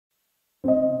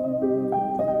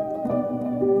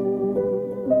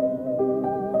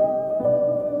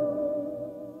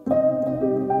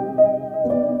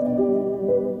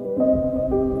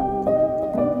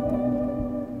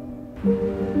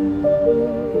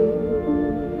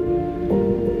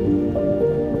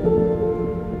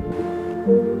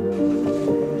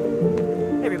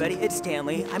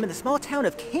I'm in the small town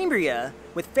of Cambria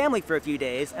with family for a few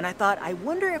days, and I thought, I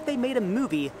wonder if they made a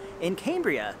movie in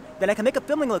Cambria. Then I can make a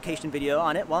filming location video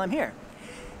on it while I'm here.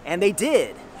 And they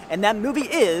did. And that movie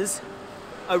is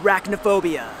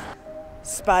Arachnophobia.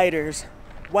 Spiders.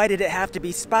 Why did it have to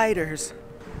be spiders?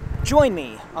 Join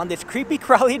me on this creepy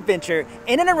crawly adventure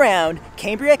in and around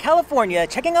Cambria, California,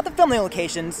 checking out the filming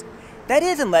locations. That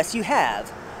is, unless you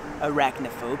have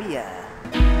arachnophobia.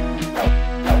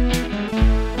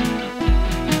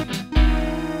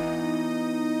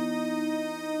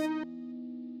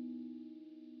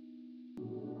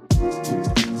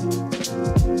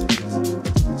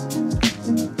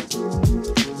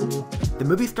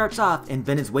 The movie starts off in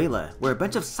Venezuela, where a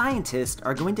bunch of scientists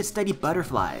are going to study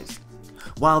butterflies.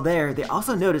 While there, they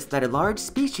also notice that a large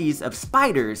species of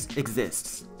spiders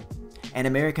exists. An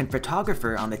American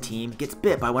photographer on the team gets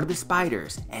bit by one of the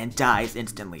spiders and dies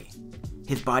instantly.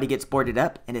 His body gets boarded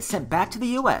up and is sent back to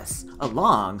the US,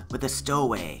 along with a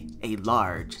stowaway, a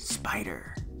large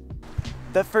spider.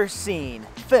 The first scene,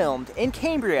 filmed in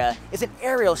Cambria, is an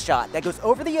aerial shot that goes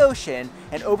over the ocean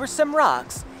and over some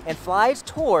rocks and flies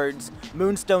towards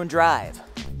Moonstone Drive.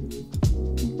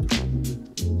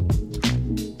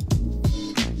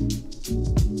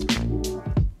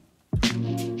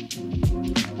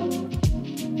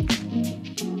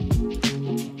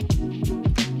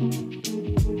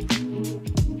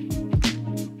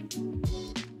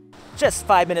 Just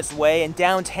 5 minutes away in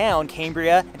downtown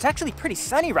Cambria, it's actually pretty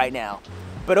sunny right now.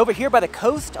 But over here by the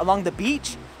coast, along the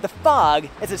beach, the fog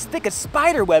is as thick as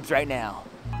spider webs right now.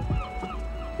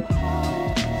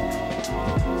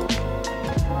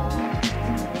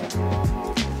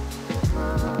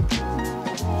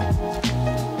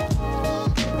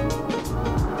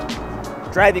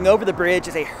 Driving over the bridge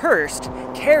is a hearse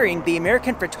carrying the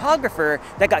American photographer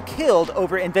that got killed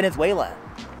over in Venezuela.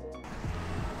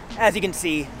 As you can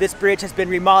see, this bridge has been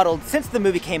remodeled since the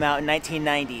movie came out in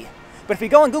 1990. But if we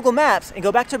go on Google Maps and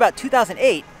go back to about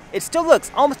 2008, it still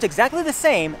looks almost exactly the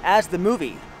same as the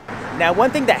movie. Now,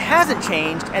 one thing that hasn't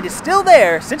changed and is still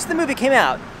there since the movie came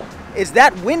out is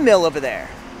that windmill over there.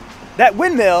 That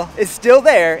windmill is still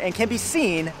there and can be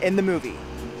seen in the movie.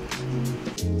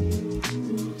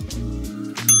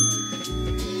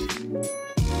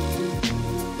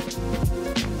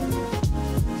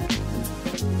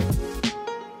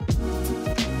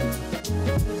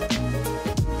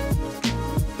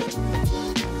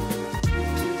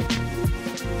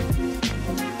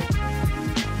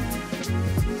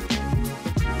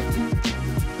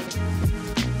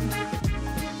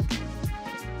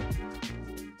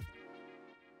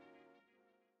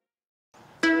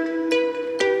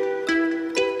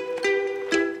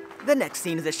 The next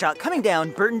scene is a shot coming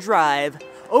down Burton Drive,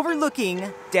 overlooking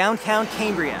downtown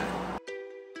Cambria.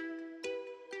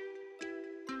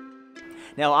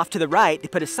 Now off to the right, they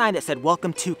put a sign that said,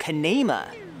 "Welcome to Canaima."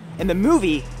 In the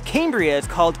movie, Cambria is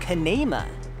called Canaima.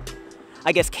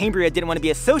 I guess Cambria didn't want to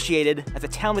be associated as a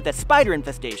town with a spider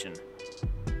infestation.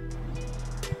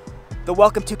 The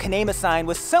 "Welcome to Canaima" sign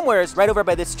was somewhere right over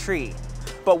by this tree.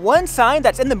 But one sign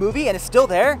that's in the movie and is still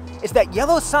there is that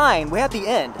yellow sign way at the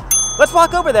end. Let's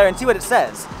walk over there and see what it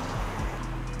says.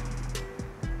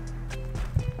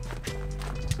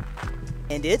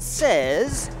 And it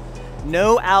says,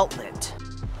 "No outlet."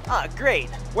 Ah, great.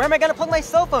 Where am I gonna plug my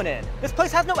cell phone in? This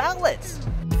place has no outlets.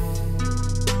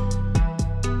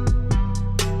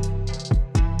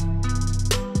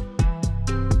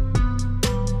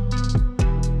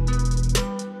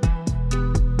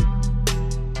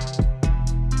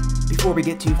 Before we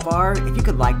get too far, if you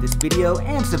could like this video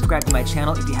and subscribe to my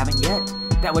channel if you haven't yet,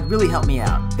 that would really help me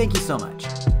out. Thank you so much.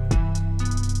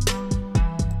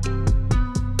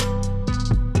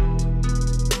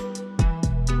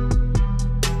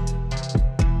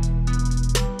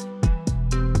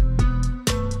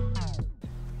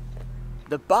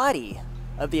 The body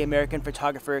of the American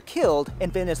photographer killed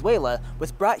in Venezuela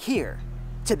was brought here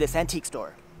to this antique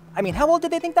store. I mean, how old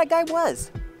did they think that guy was?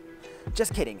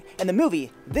 Just kidding. In the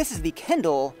movie, this is the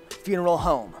Kendall Funeral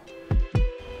Home.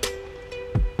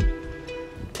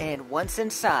 And once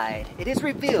inside, it is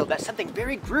revealed that something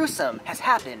very gruesome has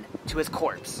happened to his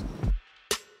corpse.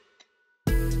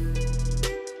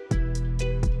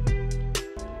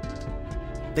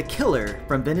 The killer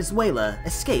from Venezuela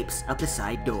escapes out the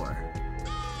side door.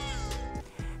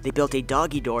 They built a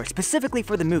doggy door specifically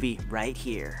for the movie right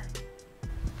here.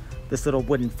 This little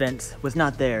wooden fence was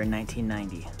not there in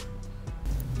 1990.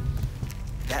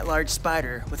 That large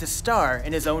spider was a star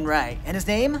in his own right, and his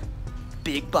name?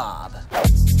 Big Bob.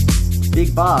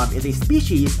 Big Bob is a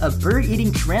species of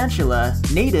bird-eating tarantula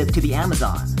native to the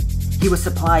Amazon. He was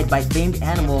supplied by famed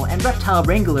animal and reptile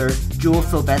wrangler Jules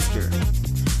Sylvester.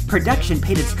 Production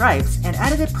painted stripes and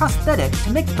added a prosthetic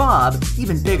to make Bob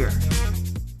even bigger.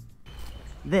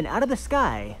 Then out of the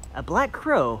sky, a black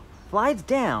crow flies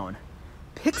down,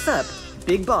 picks up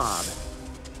Big Bob.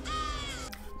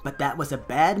 But that was a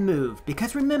bad move,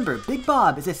 because remember, Big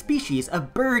Bob is a species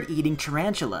of bird-eating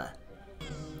tarantula.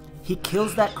 He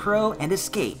kills that crow and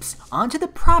escapes onto the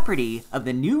property of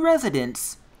the new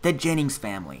residents, the Jennings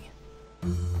family.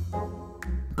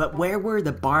 But where were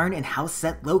the barn and house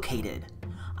set located?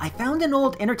 I found an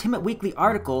old Entertainment Weekly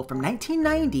article from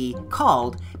 1990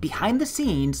 called Behind the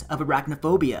Scenes of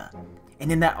Arachnophobia.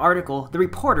 And in that article, the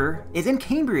reporter is in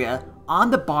Cambria on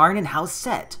the barn and house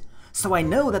set. So I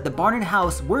know that the barn and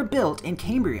house were built in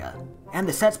Cambria. And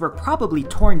the sets were probably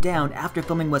torn down after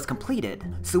filming was completed.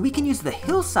 So we can use the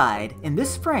hillside in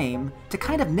this frame to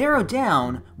kind of narrow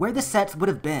down where the sets would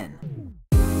have been.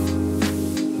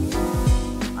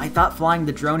 I thought flying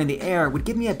the drone in the air would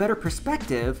give me a better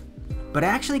perspective, but I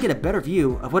actually get a better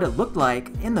view of what it looked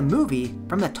like in the movie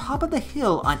from the top of the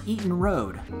hill on Eaton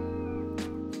Road.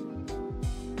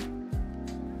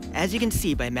 As you can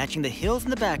see by matching the hills in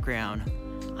the background,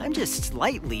 I'm just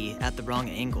slightly at the wrong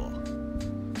angle.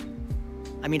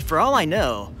 I mean, for all I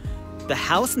know, the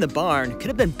house and the barn could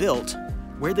have been built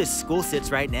where this school sits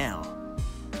right now.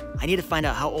 I need to find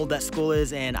out how old that school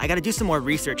is, and I gotta do some more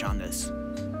research on this.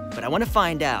 But I want to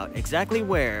find out exactly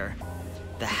where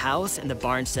the house and the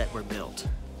barn set were built.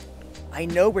 I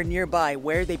know we're nearby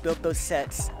where they built those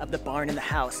sets of the barn and the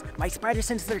house. My spider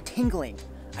senses are tingling.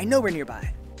 I know we're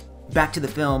nearby. Back to the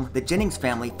film, the Jennings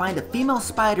family find a female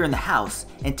spider in the house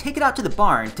and take it out to the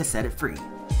barn to set it free.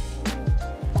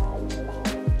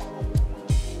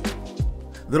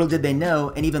 Little did they know,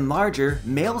 an even larger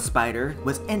male spider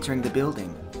was entering the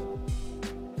building.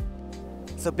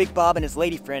 So Big Bob and his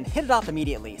lady friend hit it off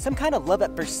immediately, some kind of love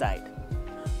at first sight.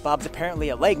 Bob's apparently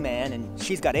a leg man, and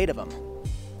she's got 8 of them.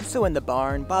 So in the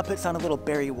barn, Bob puts on a little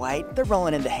Barry White, they're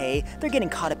rolling in the hay, they're getting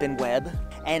caught up in web.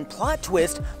 And plot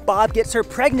twist, Bob gets her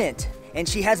pregnant, and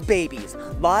she has babies,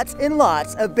 lots and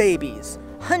lots of babies.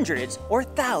 Hundreds or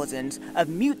thousands of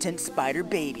mutant spider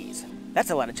babies. That's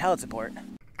a lot of child support.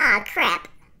 Ah, crap.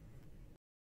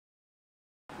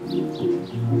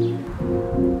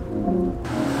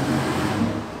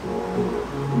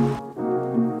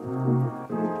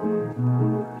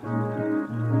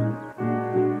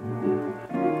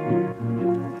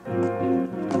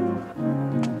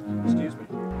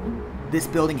 This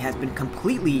building has been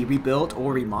completely rebuilt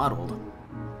or remodeled.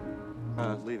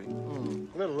 Leaving.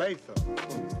 A little late, though.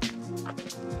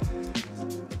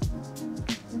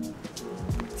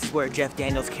 This is where Jeff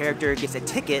Daniels' character gets a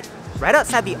ticket right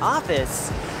outside the office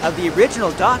of the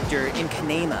original doctor in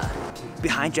Canaima.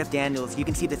 Behind Jeff Daniels, you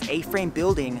can see this A-frame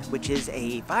building, which is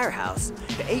a firehouse.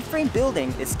 The A-frame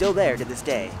building is still there to this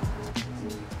day.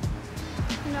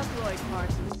 Enough, Lloyd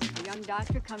Parsons. The young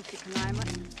doctor comes to Canaima,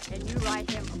 and you write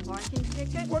him a parking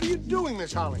ticket? What are you doing,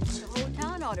 Miss Hollings? The whole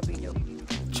town ought to be doing.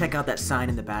 Check out that sign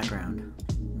in the background.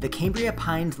 The Cambria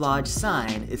Pines Lodge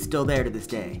sign is still there to this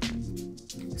day.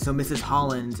 So Mrs.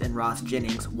 Hollins and Ross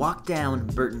Jennings walk down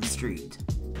Burton Street.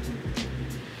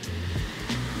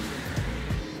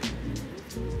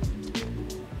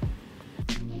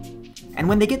 And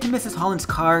when they get to Mrs. Hollins'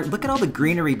 car, look at all the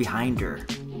greenery behind her.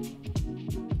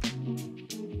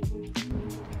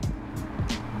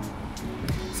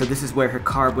 So this is where her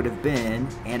car would have been,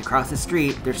 and across the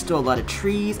street, there's still a lot of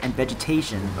trees and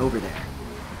vegetation over there.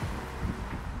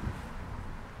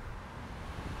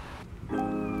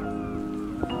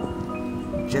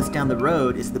 Just down the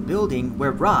road is the building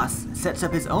where Ross sets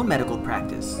up his own medical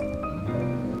practice.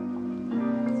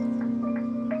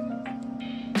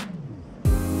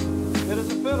 Fit as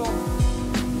a fiddle.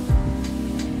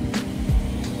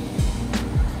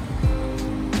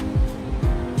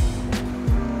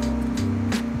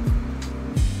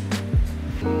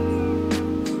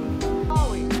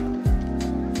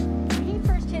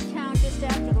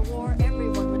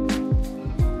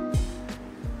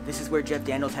 Where Jeff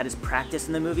Daniels had his practice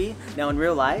in the movie. Now in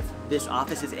real life, this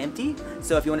office is empty,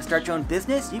 so if you want to start your own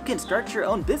business, you can start your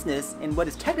own business in what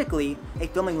is technically a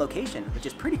filming location, which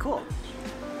is pretty cool.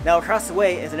 Now across the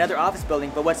way is another office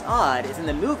building, but what's odd is in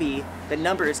the movie, the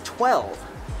number is 12.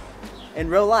 In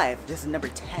real life, this is number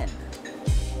 10.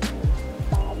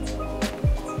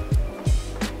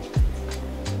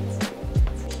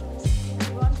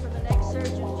 Run for the next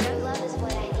surgeon. Jet love is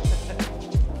what I need.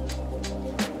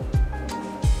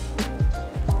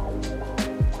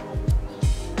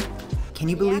 Can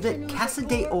you believe it? Casa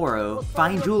de Oro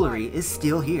Fine Jewelry is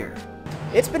still here.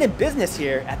 It's been in business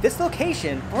here at this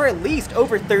location for at least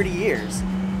over 30 years.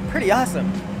 Pretty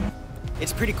awesome.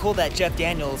 It's pretty cool that Jeff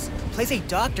Daniels plays a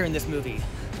doctor in this movie.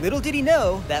 Little did he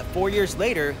know that 4 years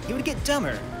later, he would get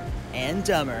dumber and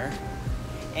dumber,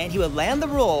 and he would land the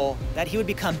role that he would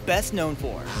become best known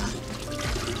for.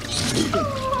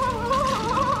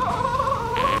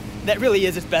 That really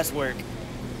is his best work.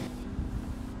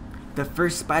 The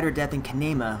first spider death in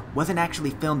Canaima wasn't actually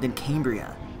filmed in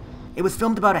Cambria. It was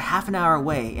filmed about a half an hour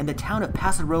away in the town of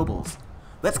Paso Robles.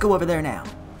 Let's go over there now.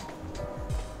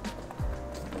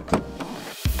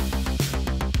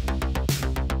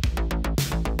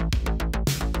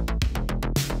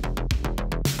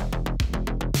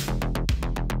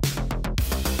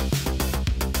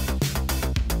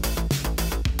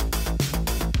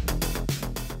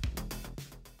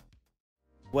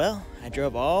 Well, I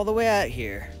drove all the way out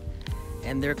here,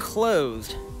 and they're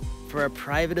closed for a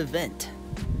private event.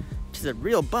 Which is a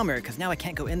real bummer, because now I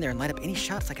can't go in there and light up any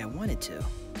shots like I wanted to.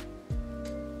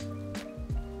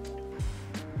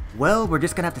 Well, we're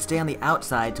just gonna have to stay on the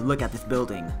outside to look at this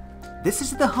building. This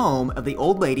is the home of the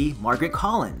old lady, Margaret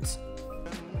Collins.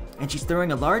 And she's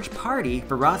throwing a large party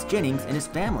for Ross Jennings and his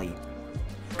family.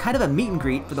 Kind of a meet and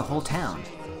greet for the whole town.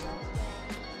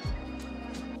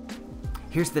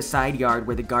 Here's the side yard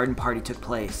where the garden party took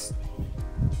place.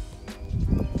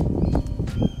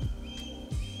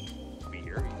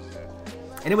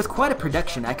 And it was quite a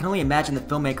production. I can only imagine the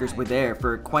filmmakers were there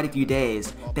for quite a few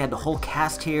days. They had the whole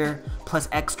cast here, plus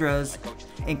extras,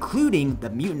 including the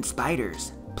mutant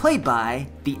spiders, played by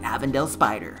the Avondale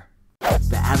Spider.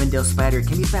 The Avondale Spider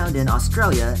can be found in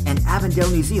Australia and Avondale,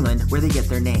 New Zealand, where they get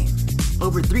their name.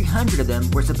 Over 300 of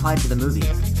them were supplied for the movie.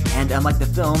 And unlike the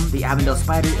film, the Avondale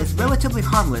Spider is relatively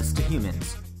harmless to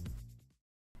humans.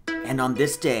 And on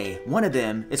this day, one of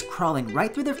them is crawling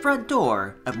right through the front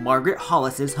door of Margaret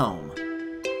Hollis's home.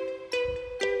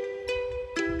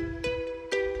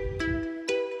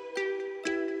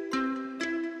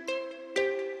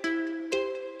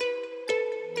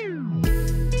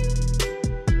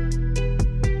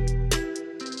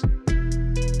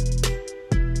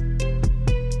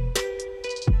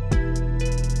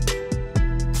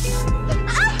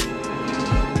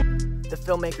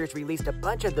 Filmmakers released a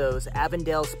bunch of those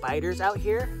Avondale spiders out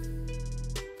here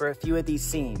for a few of these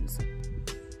scenes.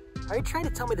 Are you trying to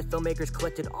tell me the filmmakers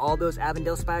collected all those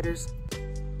Avondale spiders?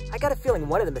 I got a feeling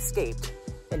one of them escaped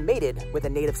and mated with a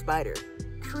native spider,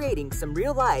 creating some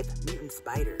real-life mutant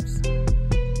spiders.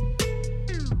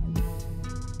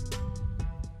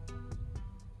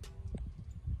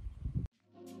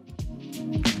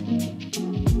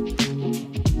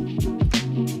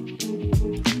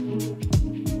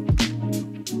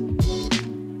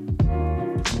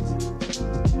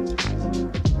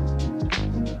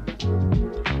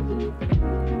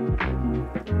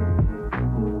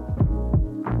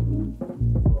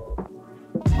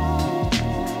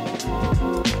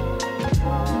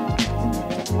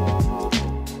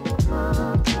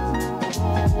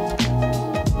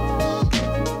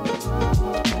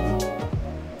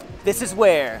 This is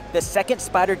where the second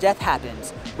spider death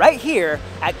happens, right here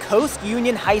at Coast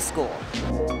Union High School.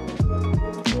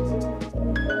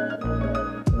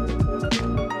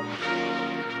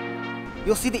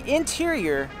 You'll see the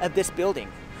interior of this building.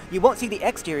 You won't see the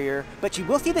exterior, but you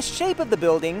will see the shape of the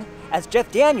building as Jeff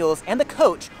Daniels and the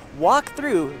coach walk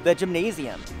through the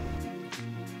gymnasium.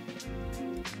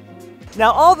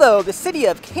 Now, although the city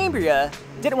of Cambria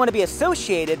didn't want to be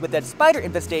associated with that spider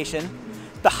infestation,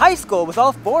 the high school was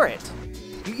all for it.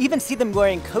 You even see them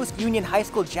wearing Coast Union High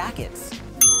School jackets.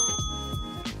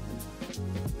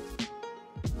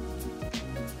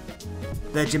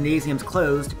 The gymnasium's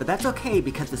closed, but that's okay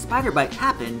because the spider bite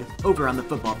happened over on the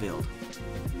football field.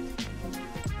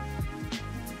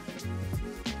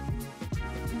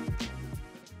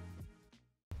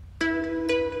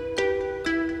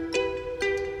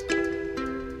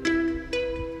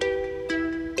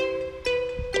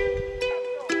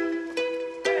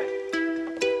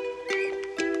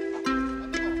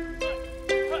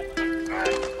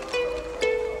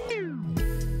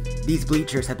 These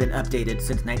bleachers have been updated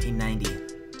since 1990.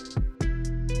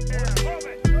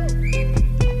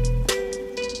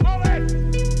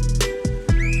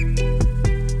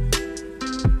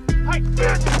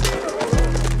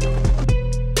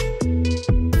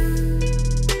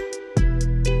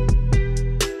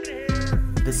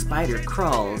 The spider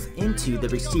crawls into the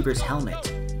receiver's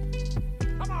helmet.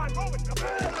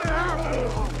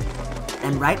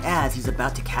 And right as he's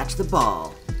about to catch the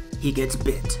ball, he gets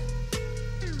bit.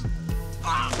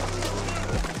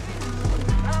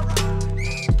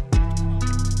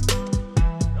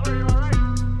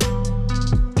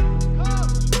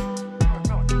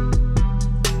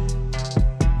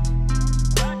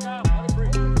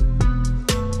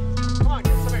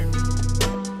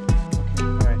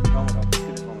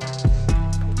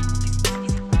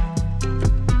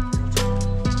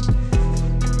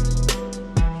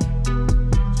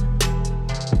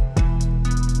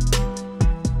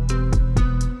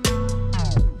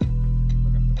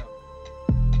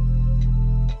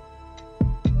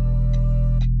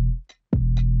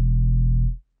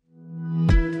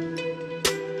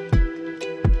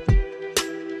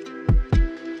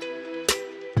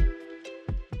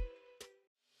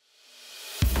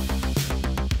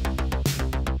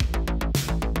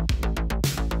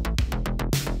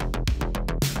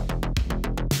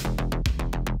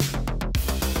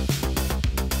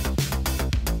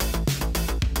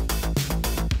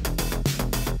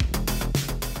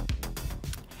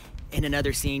 In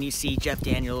another scene, you see Jeff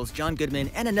Daniels, John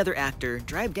Goodman, and another actor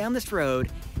drive down this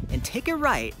road and take a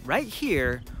right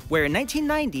here, where in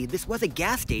 1990 this was a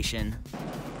gas station.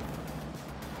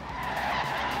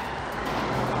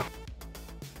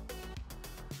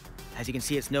 As you can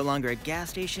see, it's no longer a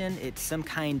gas station, it's some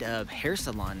kind of hair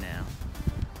salon now.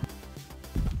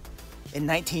 In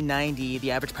 1990,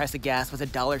 the average price of gas was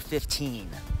 $1.15.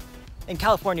 In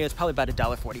California, it's probably about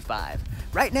 $1.45.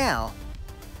 Right now,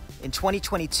 in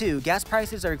 2022, gas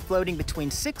prices are floating between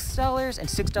 $6 and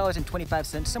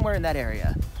 $6.25, somewhere in that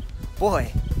area.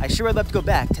 Boy, I sure would love to go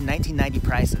back to 1990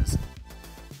 prices.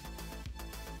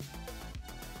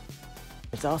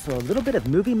 There's also a little bit of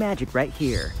movie magic right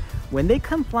here. When they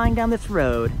come flying down this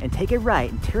road and take a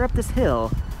right and tear up this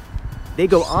hill, they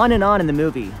go on in the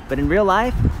movie, but in real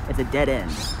life, it's a dead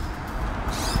end.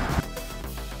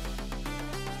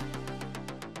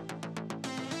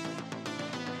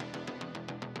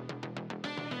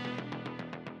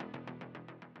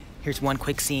 Here's one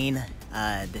quick scene.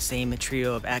 The same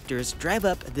trio of actors drive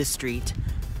up this street,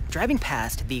 driving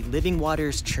past the Living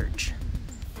Waters Church.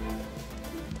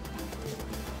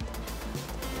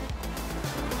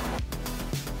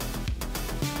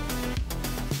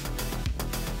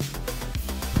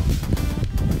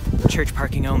 Church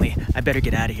parking only. I better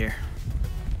get out of here.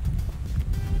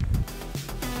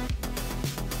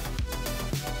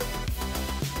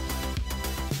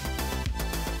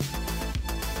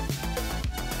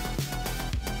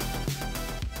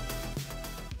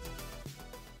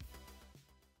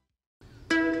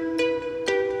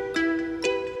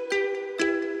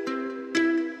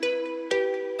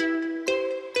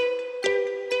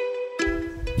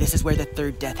 This is where the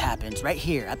third death happens, right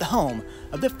here at the home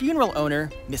of the funeral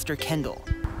owner, Mr. Kendall.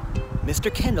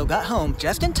 Mr. Kendall got home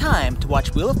just in time to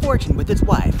watch Wheel of Fortune with his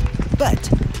wife,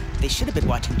 but they should have been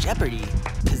watching Jeopardy,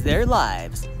 because their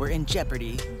lives were in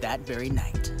jeopardy that very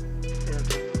night.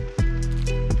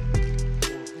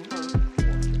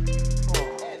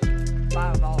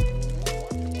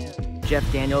 Jeff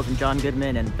Daniels and John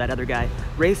Goodman and that other guy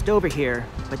raced over here,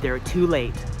 but they were too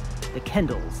late. The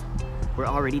Kendalls were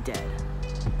already dead.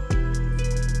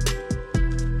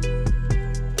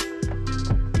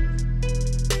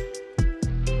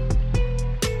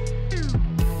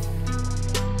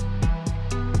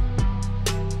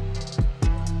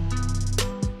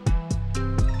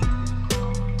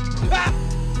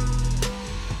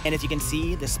 And as you can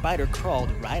see, the spider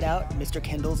crawled right out Mr.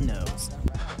 Kendall's nose.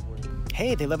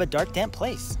 Hey, they love a dark, damp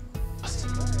place.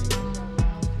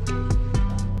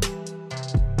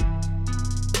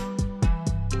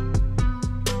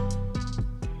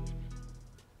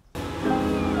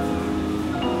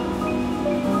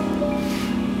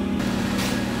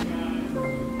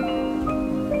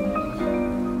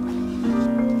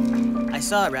 I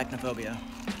saw Arachnophobia.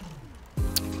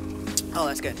 Oh,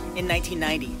 that's good. In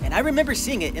 1990. And I remember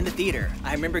seeing it in the theater.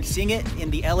 I remember seeing it in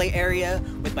the LA area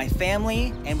with my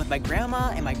family and with my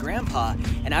grandma and my grandpa.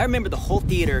 And I remember the whole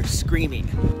theater screaming.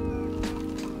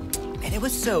 And it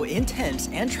was so intense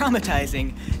and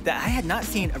traumatizing that I had not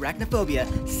seen Arachnophobia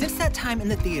since that time in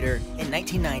the theater in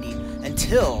 1990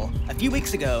 until a few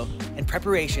weeks ago in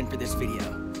preparation for this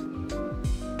video.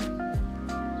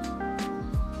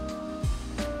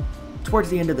 Towards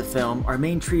the end of the film, our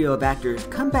main trio of actors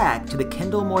come back to the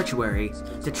Kendall mortuary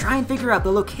to try and figure out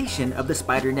the location of the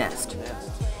spider nest.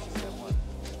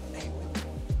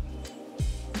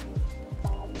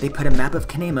 They put a map of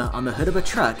Canaima on the hood of a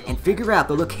truck and figure out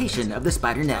the location of the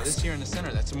spider nest. This here in the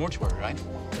center, that's a mortuary, right?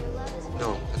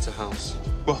 No, that's a house.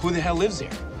 Well, who the hell lives there?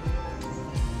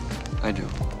 I do.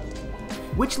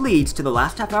 Which leads to the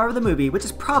last half hour of the movie, which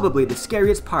is probably the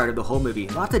scariest part of the whole movie.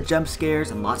 Lots of jump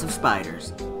scares and lots of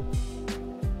spiders.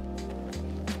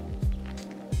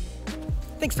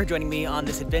 Thanks for joining me on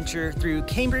this adventure through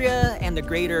Cambria and the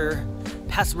greater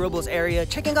Paso Robles area,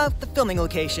 checking out the filming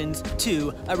locations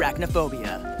to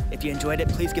Arachnophobia. If you enjoyed it,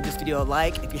 please give this video a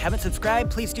like. If you haven't subscribed,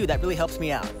 please do. That really helps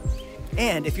me out.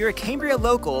 And if you're a Cambria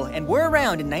local and were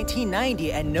around in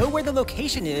 1990 and know where the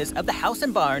location is of the house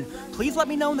and barn, please let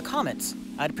me know in the comments.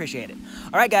 I'd appreciate it.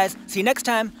 All right, guys. See you next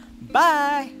time.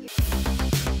 Bye!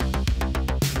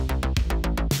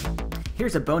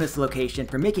 Here's a bonus location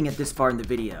for making it this far in the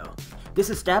video. This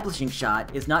establishing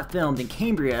shot is not filmed in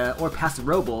Cambria or Paso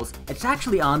Robles, it's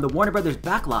actually on the Warner Brothers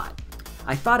backlot.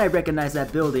 I thought I recognized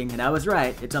that building, and I was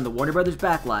right, it's on the Warner Brothers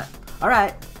backlot.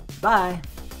 Alright, bye!